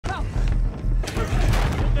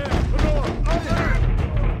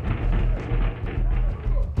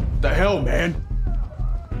hell, man?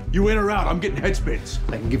 You in or out? I'm getting head spins.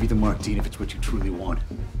 I can give you the mark, Dean, if it's what you truly want.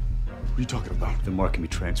 What are you talking about? The mark can be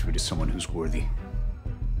transferred to someone who's worthy.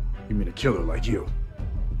 You mean a killer like you?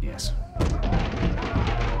 Yes.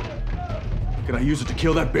 Can I use it to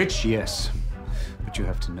kill that bitch? Yes. But you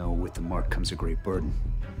have to know, with the mark comes a great burden.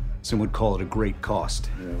 Some would call it a great cost.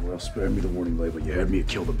 Yeah, well, spare me the warning label. You had me at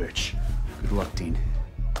kill the bitch. Good luck, Dean.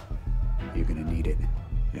 You're gonna need it.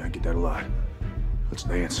 Yeah, I get that a lot. Let's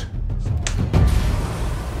dance.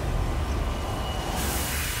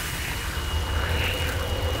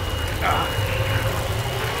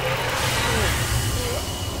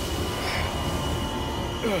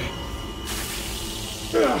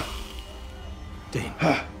 Dean.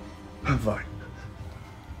 I'm fine.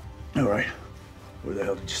 All right. Where the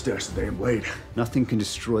hell did you stash the damn blade? Nothing can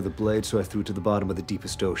destroy the blade, so I threw it to the bottom of the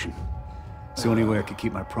deepest ocean. It's the only way I could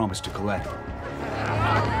keep my promise to Colette.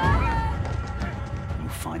 You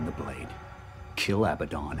find the blade, kill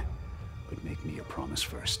Abaddon, but make me a promise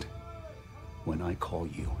first. When I call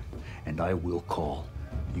you, and I will call,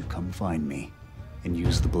 you come find me and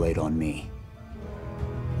use the blade on me.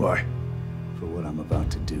 Why? For what I'm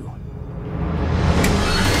about to do.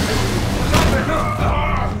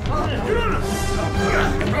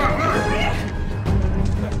 Get on him!